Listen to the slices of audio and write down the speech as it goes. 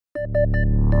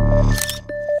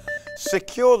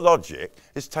Secure Logiq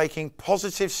is taking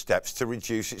positive steps to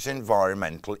reduce its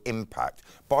environmental impact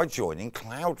by joining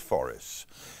cloud forests.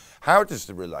 How does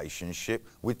the relationship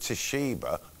with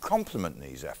Toshiba complement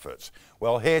these efforts?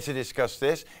 Well, here to discuss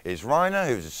this is Rainer,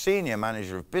 who's a Senior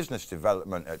Manager of Business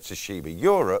Development at Toshiba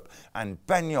Europe, and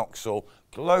Ben Yoxall,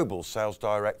 Global Sales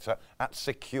Director at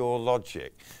Secure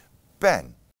Logiq.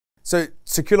 Ben. So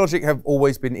Secure Logiq have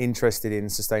always been interested in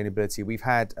sustainability. We've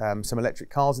had some electric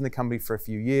cars in the company for a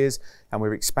few years, and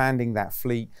we're expanding that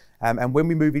fleet. And when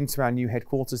we move into our new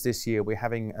headquarters this year, we're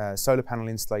having a solar panel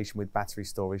installation with battery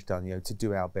storage done, to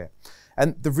do our bit.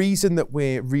 And the reason that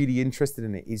we're really interested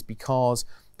in it is because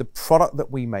the product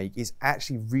that we make is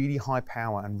actually really high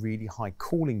power and really high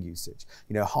cooling usage.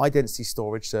 High density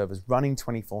storage servers running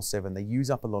 24/7, they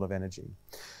use up a lot of energy.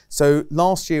 So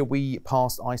last year we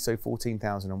passed ISO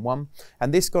 14001,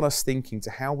 and this got us thinking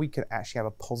to how we could actually have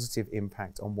a positive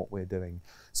impact on what we're doing.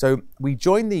 So we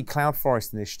joined the Cloud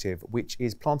Forest Initiative, which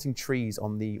is planting trees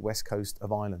on the west coast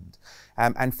of Ireland.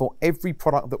 And for every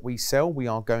product that we sell, we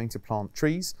are going to plant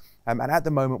trees. And at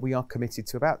the moment, we are committed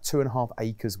to about 2.5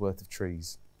 acres worth of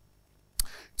trees.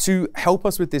 To help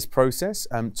us with this process,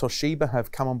 Toshiba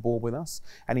have come on board with us,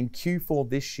 and in Q4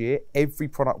 this year, every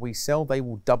product we sell, they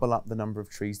will double up the number of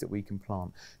trees that we can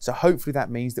plant. So hopefully that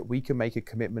means that we can make a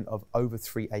commitment of over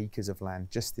 3 acres of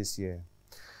land just this year.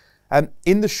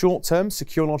 In the short term,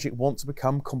 Secure Logiq want to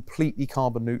become completely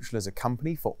carbon neutral as a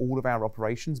company for all of our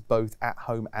operations, both at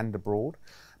home and abroad.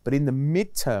 But in the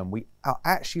midterm, we are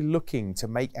actually looking to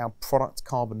make our product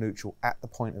carbon neutral at the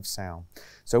point of sale.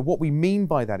 So what we mean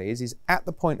by that is at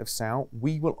the point of sale,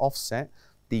 we will offset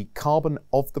the carbon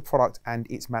of the product and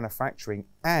its manufacturing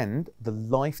and the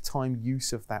lifetime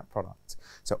use of that product.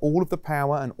 So all of the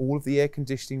power and all of the air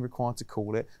conditioning required to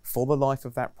cool it for the life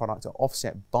of that product are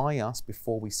offset by us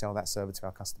before we sell that server to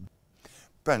our customer.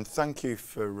 Ben, thank you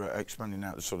for expanding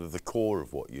out sort of the core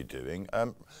of what you're doing.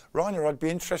 Rainer, I'd be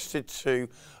interested to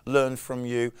learn from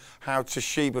you how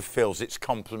Toshiba feels it's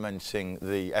complementing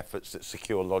the efforts that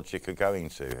Secure Logiq are going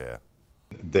to here.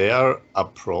 Their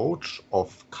approach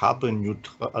of carbon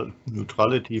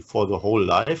neutrality for the whole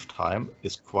lifetime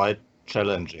is quite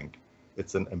challenging.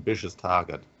 It's an ambitious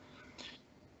target.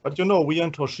 But we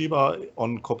in Toshiba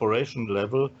on corporation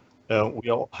level, we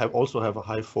also have a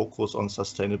high focus on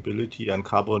sustainability and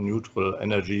carbon neutral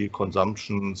energy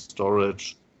consumption,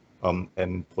 storage,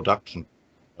 and production.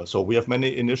 So we have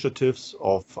many initiatives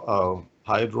of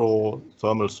hydro,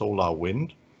 thermal, solar,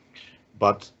 wind.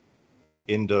 But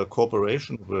in the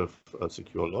cooperation with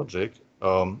Secure Logiq,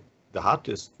 the hard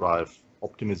disk drive,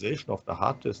 optimization of the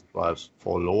hard disk drives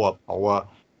for lower power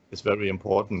is very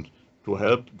important to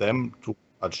help them to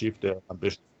achieve their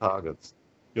ambitious targets.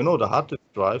 The hard disk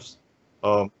drives,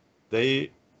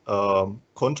 they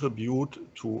contribute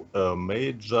to the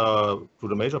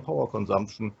major power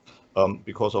consumption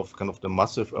because of kind of the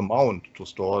massive amount to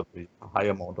store the high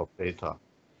amount of data.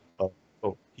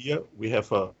 So here we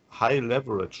have a high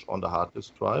leverage on the hard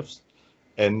disk drives,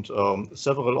 and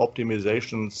several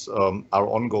optimizations are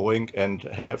ongoing and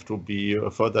have to be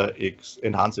further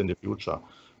enhanced in the future.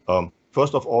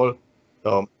 First of all,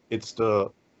 it's the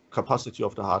capacity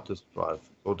of the hard disk drive.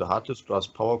 So the hard disk drive's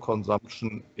power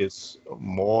consumption is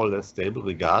more or less stable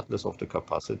regardless of the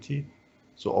capacity.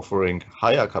 So offering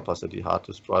higher capacity hard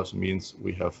disk drives means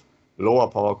we have lower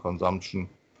power consumption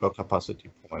per capacity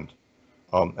point.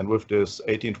 And with this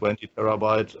 1820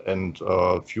 terabyte and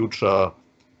future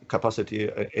capacity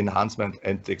enhancement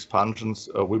and expansions,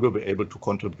 we will be able to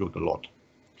contribute a lot.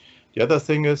 The other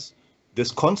thing is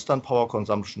this constant power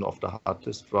consumption of the hard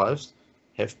disk drives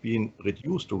have been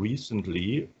reduced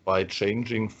recently by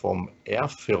changing from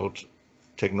air-filled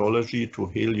technology to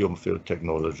helium-filled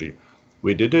technology.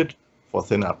 We did it for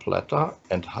thinner platter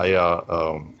and higher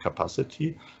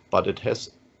capacity, but it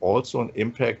has also an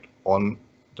impact on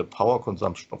the power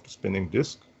consumption of the spinning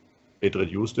disk. It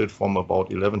reduced it from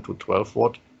about 11 to 12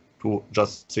 watt to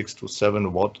just 6 to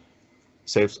 7 watt,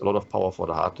 saves a lot of power for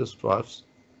the hard disk drives,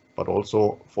 but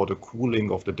also for the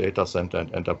cooling of the data center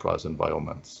and enterprise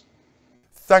environments.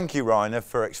 Thank you, Rainer,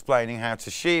 for explaining how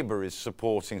Toshiba is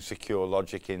supporting Secure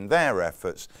Logiq in their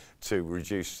efforts to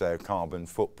reduce their carbon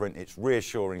footprint. It's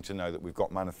reassuring to know that we've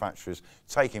got manufacturers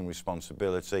taking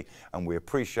responsibility, and we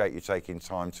appreciate you taking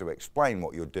time to explain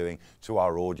what you're doing to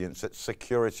our audience at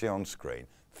Security on Screen.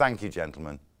 Thank you,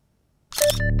 gentlemen.